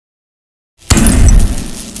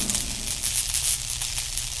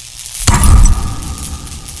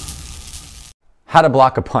How to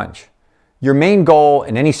block a punch. Your main goal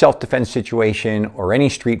in any self-defense situation or any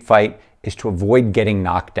street fight is to avoid getting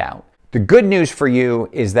knocked out. The good news for you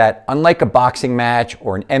is that unlike a boxing match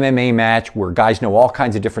or an MMA match where guys know all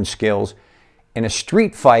kinds of different skills, in a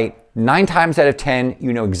street fight, 9 times out of 10,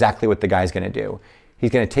 you know exactly what the guy's gonna do.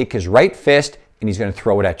 He's gonna take his right fist and he's gonna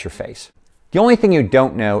throw it at your face. The only thing you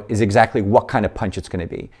don't know is exactly what kind of punch it's gonna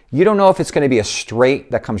be. You don't know if it's gonna be a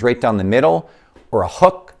straight that comes right down the middle, or a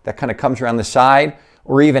hook that kind of comes around the side,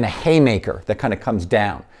 or even a haymaker that kind of comes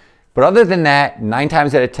down. But other than that, 9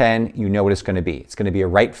 times out of 10, you know what it's gonna be. It's gonna be a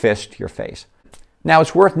right fist to your face. Now,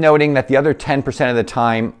 it's worth noting that the other 10% of the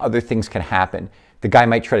time, other things can happen. The guy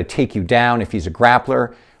might try to take you down if he's a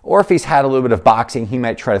grappler, or if he's had a little bit of boxing, he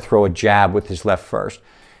might try to throw a jab with his left first.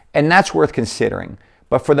 And that's worth considering.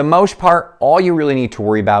 But for the most part, all you really need to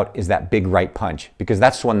worry about is that big right punch, because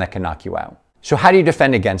that's the one that can knock you out. So how do you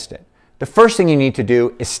defend against it? The first thing you need to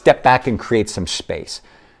do is step back and create some space.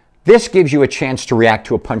 This gives you a chance to react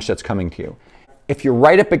to a punch that's coming to you. If you're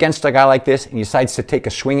right up against a guy like this and he decides to take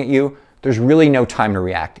a swing at you, there's really no time to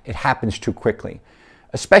react. It happens too quickly.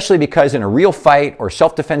 Especially because in a real fight or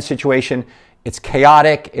self-defense situation, it's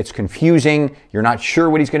chaotic, it's confusing, you're not sure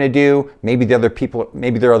what he's gonna do, maybe there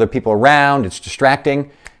are other people around, it's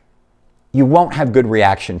distracting. You won't have good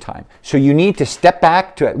reaction time. So you need to step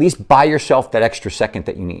back to at least buy yourself that extra second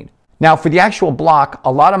that you need. Now, for the actual block,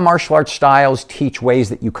 a lot of martial arts styles teach ways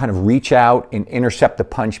that you kind of reach out and intercept the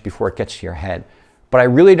punch before it gets to your head. But I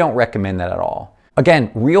really don't recommend that at all. Again,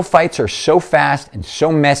 real fights are so fast and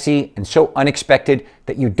so messy and so unexpected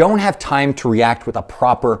that you don't have time to react with a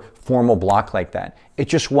proper formal block like that. It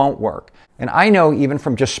just won't work. And I know even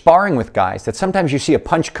from just sparring with guys that sometimes you see a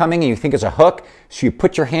punch coming and you think it's a hook, so you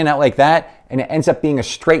put your hand out like that and it ends up being a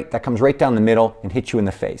straight that comes right down the middle and hits you in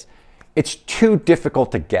the face. It's too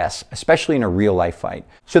difficult to guess, especially in a real life fight.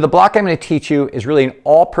 So the block I'm going to teach you is really an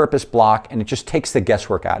all-purpose block, and it just takes the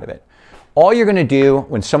guesswork out of it. All you're going to do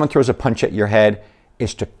when someone throws a punch at your head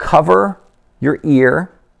is to cover your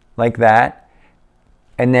ear like that,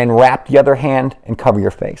 and then wrap the other hand and cover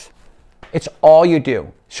your face. It's all you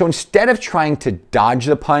do. So instead of trying to dodge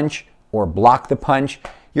the punch or block the punch,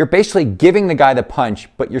 you're basically giving the guy the punch,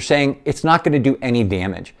 but you're saying it's not going to do any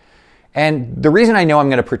damage. And the reason I know I'm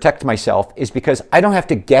going to protect myself is because I don't have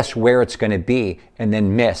to guess where it's going to be and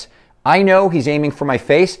then miss. I know he's aiming for my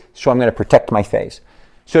face, so I'm going to protect my face.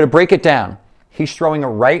 So to break it down, he's throwing a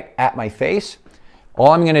right at my face.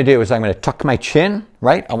 All I'm going to do is I'm going to tuck my chin,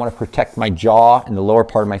 right? I want to protect my jaw and the lower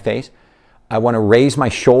part of my face. I want to raise my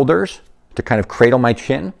shoulders to kind of cradle my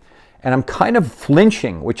chin. And I'm kind of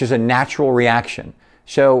flinching, which is a natural reaction.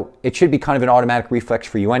 So it should be kind of an automatic reflex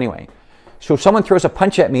for you anyway. So if someone throws a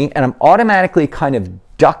punch at me and I'm automatically kind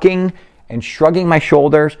of ducking and shrugging my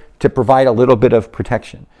shoulders to provide a little bit of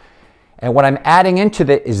protection. And what I'm adding into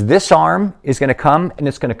it is this arm is going to come and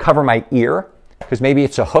it's going to cover my ear, because maybe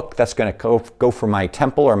it's a hook that's going to go for my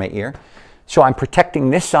temple or my ear. So I'm protecting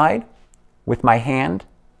this side with my hand,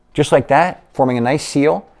 just like that, forming a nice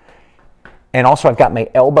seal. And also I've got my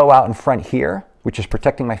elbow out in front here, which is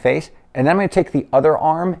protecting my face. And then I'm going to take the other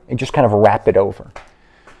arm and just kind of wrap it over.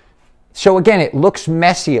 So again, it looks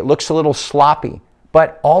messy, it looks a little sloppy,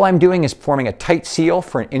 but all I'm doing is forming a tight seal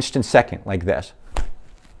for an instant second, like this.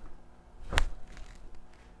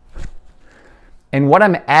 And what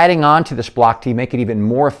I'm adding on to this block to make it even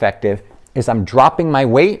more effective is I'm dropping my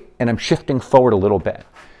weight and I'm shifting forward a little bit.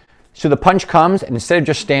 So the punch comes, and instead of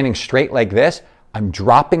just standing straight like this, I'm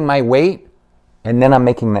dropping my weight and then I'm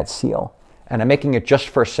making that seal. And I'm making it just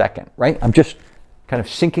for a second, right? I'm just kind of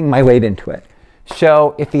sinking my weight into it.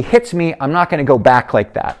 So if he hits me, I'm not going to go back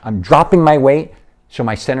like that. I'm dropping my weight so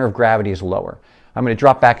my center of gravity is lower. I'm going to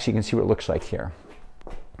drop back so you can see what it looks like here.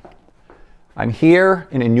 I'm here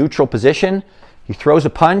in a neutral position. He throws a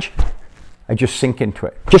punch. I just sink into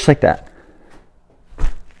it, just like that.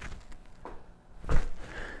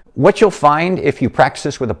 What you'll find if you practice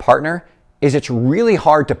this with a partner is it's really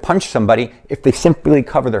hard to punch somebody if they simply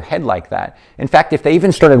cover their head like that. In fact, if they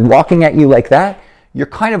even started walking at you like that, you're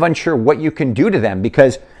kind of unsure what you can do to them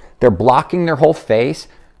because they're blocking their whole face,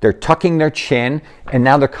 they're tucking their chin, and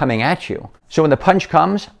now they're coming at you. So when the punch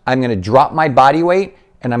comes, I'm going to drop my body weight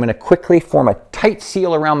and I'm going to quickly form a tight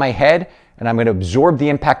seal around my head, and I'm going to absorb the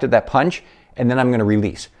impact of that punch, and then I'm going to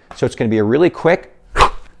release. So it's going to be a really quick,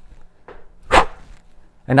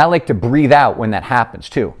 and I like to breathe out when that happens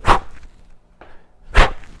too.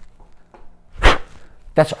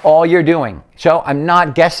 That's all you're doing. So I'm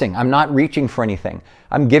not guessing. I'm not reaching for anything.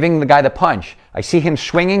 I'm giving the guy the punch. I see him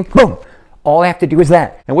swinging, boom. All I have to do is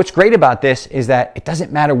that. And what's great about this is that it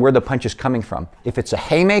doesn't matter where the punch is coming from. If it's a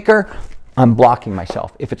haymaker, I'm blocking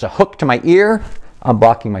myself. If it's a hook to my ear, I'm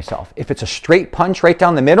blocking myself. If it's a straight punch right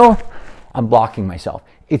down the middle, I'm blocking myself.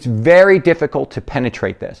 It's very difficult to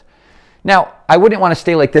penetrate this. Now, I wouldn't want to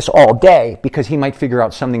stay like this all day because he might figure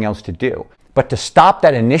out something else to do. But to stop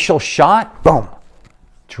that initial shot, boom,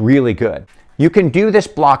 it's really good. You can do this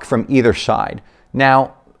block from either side.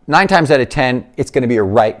 Now, 9 times out of 10, it's going to be a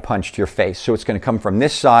right punch to your face. So it's going to come from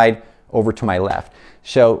this side over to my left.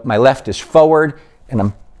 So my left is forward, and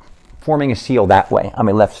I'm forming a seal that way on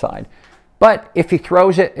my left side. But if he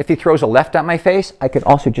throws a left at my face, I could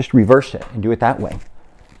also just reverse it and do it that way,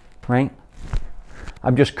 right?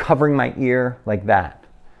 I'm just covering my ear like that.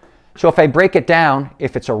 So if I break it down,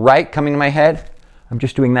 if it's a right coming to my head, I'm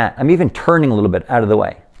just doing that. I'm even turning a little bit out of the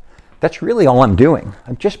way. That's really all I'm doing.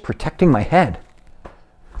 I'm just protecting my head.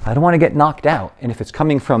 I don't want to get knocked out. And if it's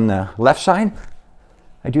coming from the left side,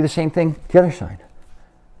 I do the same thing the other side.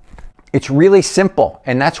 It's really simple,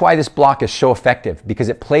 and that's why this block is so effective, because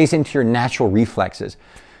it plays into your natural reflexes.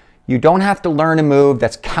 You don't have to learn a move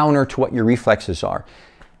that's counter to what your reflexes are.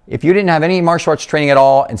 If you didn't have any martial arts training at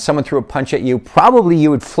all and someone threw a punch at you, probably you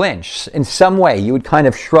would flinch in some way. You would kind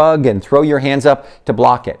of shrug and throw your hands up to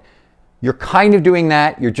block it. You're kind of doing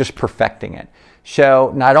that, you're just perfecting it.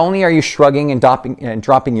 So not only are you shrugging and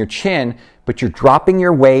dropping your chin, but you're dropping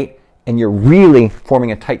your weight and you're really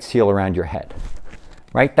forming a tight seal around your head,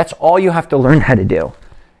 right? That's all you have to learn how to do.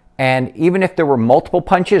 And even if there were multiple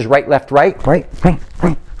punches, right, left, right,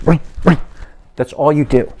 that's all you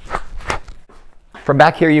do. From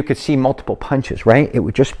back here, you could see multiple punches, right? It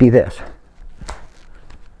would just be this.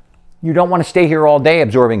 You don't want to stay here all day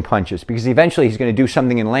absorbing punches because eventually he's going to do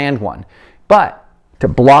something and land one. But to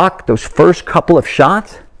block those first couple of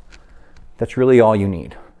shots, that's really all you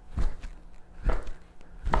need.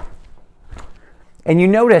 And you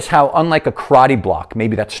notice how, unlike a karate block,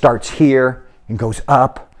 maybe that starts here and goes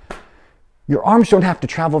up, your arms don't have to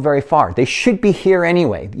travel very far. They should be here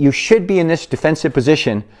anyway. You should be in this defensive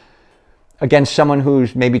position against someone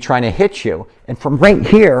who's maybe trying to hit you. And from right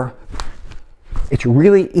here, it's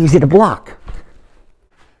really easy to block.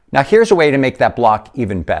 Now here's a way to make that block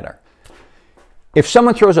even better. If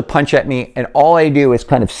someone throws a punch at me and all I do is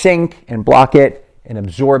kind of sink and block it and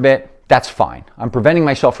absorb it, that's fine. I'm preventing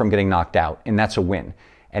myself from getting knocked out, and that's a win.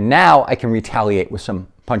 And now I can retaliate with some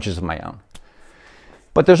punches of my own.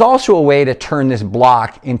 But there's also a way to turn this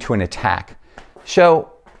block into an attack.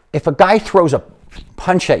 So if a guy throws a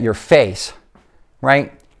punch at your face,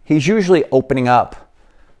 right, he's usually opening up,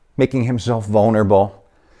 making himself vulnerable.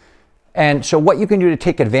 And so what you can do to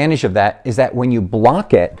take advantage of that is that when you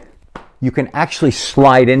block it, you can actually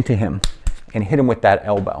slide into him and hit him with that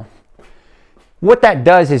elbow. What that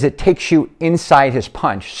does is it takes you inside his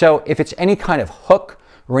punch. So if it's any kind of hook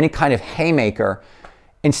or any kind of haymaker,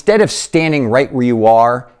 instead of standing right where you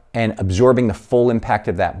are and absorbing the full impact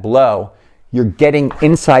of that blow, you're getting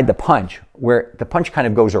inside the punch where the punch kind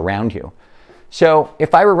of goes around you. So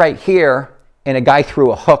if I were right here and a guy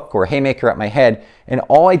threw a hook or a haymaker at my head and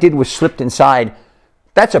all I did was slipped inside,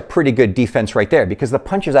 that's a pretty good defense right there because the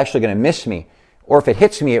punch is actually going to miss me. Or if it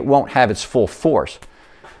hits me, it won't have its full force.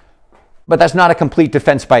 But that's not a complete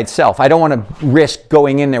defense by itself. I don't want to risk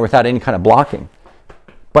going in there without any kind of blocking.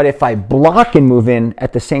 But if I block and move in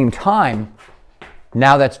at the same time,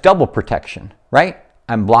 now that's double protection, right?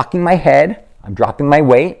 I'm blocking my head, I'm dropping my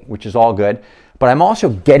weight, which is all good, but I'm also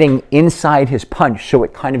getting inside his punch so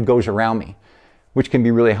it kind of goes around me, which can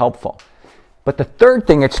be really helpful. But the third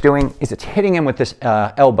thing it's doing is it's hitting him with this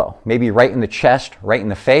elbow, maybe right in the chest, right in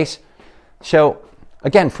the face. So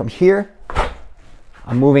again, from here,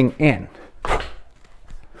 I'm moving in.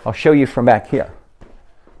 I'll show you from back here,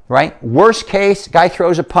 right? Worst case, guy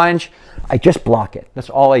throws a punch, I just block it. That's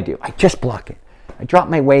all I do. I just block it. I drop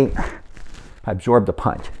my weight, I absorb the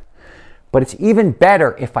punch. But it's even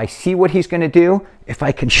better if I see what he's going to do, if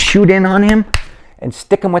I can shoot in on him and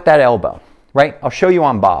stick him with that elbow, right? I'll show you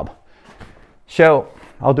on Bob. So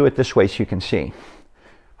I'll do it this way so you can see.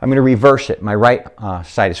 I'm going to reverse it. My right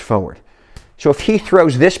side is forward. So if he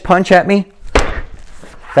throws this punch at me,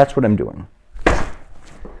 that's what I'm doing.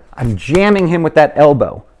 I'm jamming him with that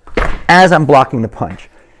elbow as I'm blocking the punch.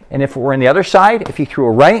 And if we're on the other side, if he threw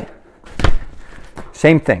a right,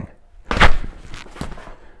 same thing.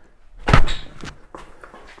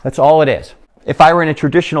 That's all it is. If I were in a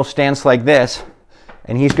traditional stance like this,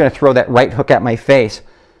 and he's going to throw that right hook at my face,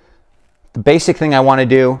 the basic thing I want to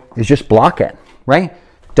do is just block it, right?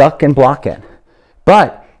 Duck and block it.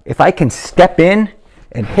 But if I can step in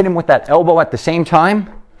and hit him with that elbow at the same time,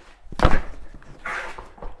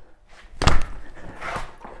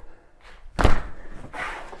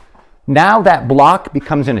 now that block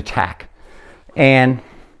becomes an attack. And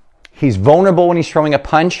he's vulnerable when he's throwing a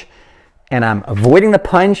punch, and I'm avoiding the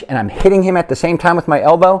punch, and I'm hitting him at the same time with my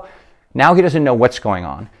elbow, now he doesn't know what's going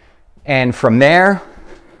on. And from there,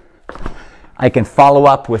 I can follow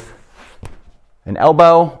up with an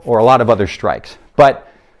elbow or a lot of other strikes.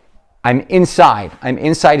 But I'm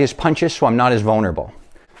inside his punches, so I'm not as vulnerable.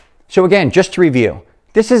 So again, just to review,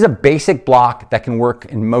 this is a basic block that can work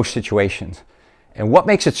in most situations. And what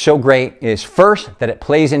makes it so great is first, that it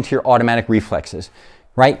plays into your automatic reflexes,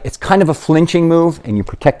 right? It's kind of a flinching move and you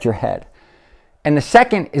protect your head. And the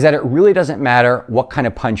second is that it really doesn't matter what kind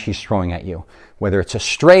of punch he's throwing at you, whether it's a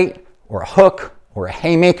straight or a hook or a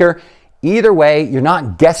haymaker. Either way, you're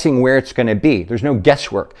not guessing where it's going to be. There's no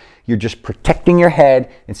guesswork. You're just protecting your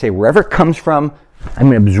head and say, wherever it comes from, I'm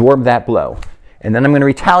going to absorb that blow. And then I'm going to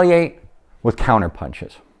retaliate with counter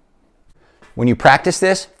punches. When you practice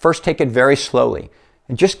this, first take it very slowly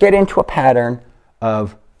and just get into a pattern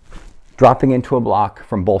of dropping into a block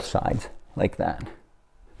from both sides like that.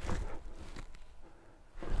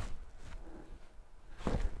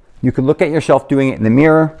 You can look at yourself doing it in the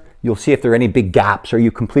mirror. You'll see if there are any big gaps. Are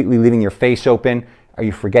you completely leaving your face open? Are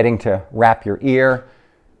you forgetting to wrap your ear?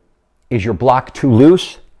 Is your block too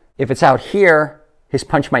loose? If it's out here, his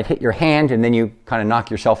punch might hit your hand and then you kind of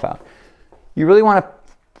knock yourself out. You really want to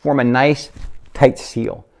form a nice, tight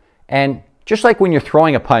seal. And just like when you're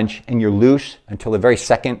throwing a punch and you're loose until the very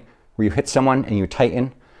second where you hit someone and you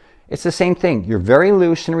tighten, it's the same thing. You're very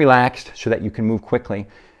loose and relaxed so that you can move quickly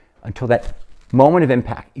until that moment of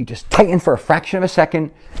impact. You just tighten for a fraction of a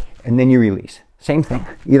second and then you release. Same thing,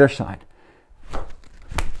 either side.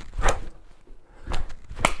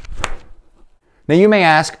 Now you may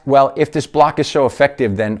ask, well, if this block is so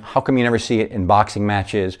effective, then how come you never see it in boxing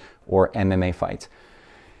matches or MMA fights?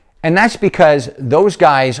 And that's because those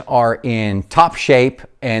guys are in top shape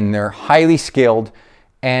and they're highly skilled,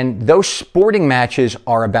 and those sporting matches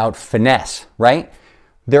are about finesse, right?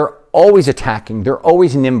 They're always attacking, they're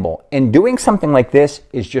always nimble, and doing something like this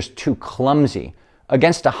is just too clumsy.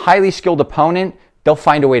 Against a highly skilled opponent, they'll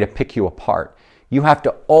find a way to pick you apart. You have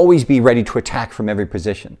to always be ready to attack from every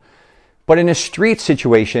position. But in a street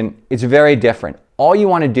situation, it's very different. All you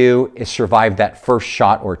want to do is survive that first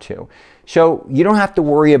shot or two. So you don't have to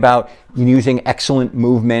worry about using excellent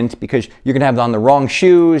movement because you're going to have on the wrong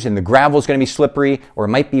shoes and the gravel is going to be slippery or it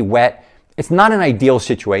might be wet. It's not an ideal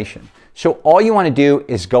situation. So all you want to do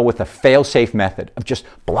is go with a fail-safe method of just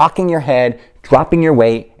blocking your head, dropping your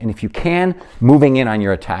weight, and if you can, moving in on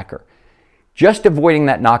your attacker. Just avoiding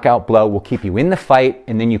that knockout blow will keep you in the fight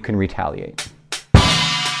and then you can retaliate.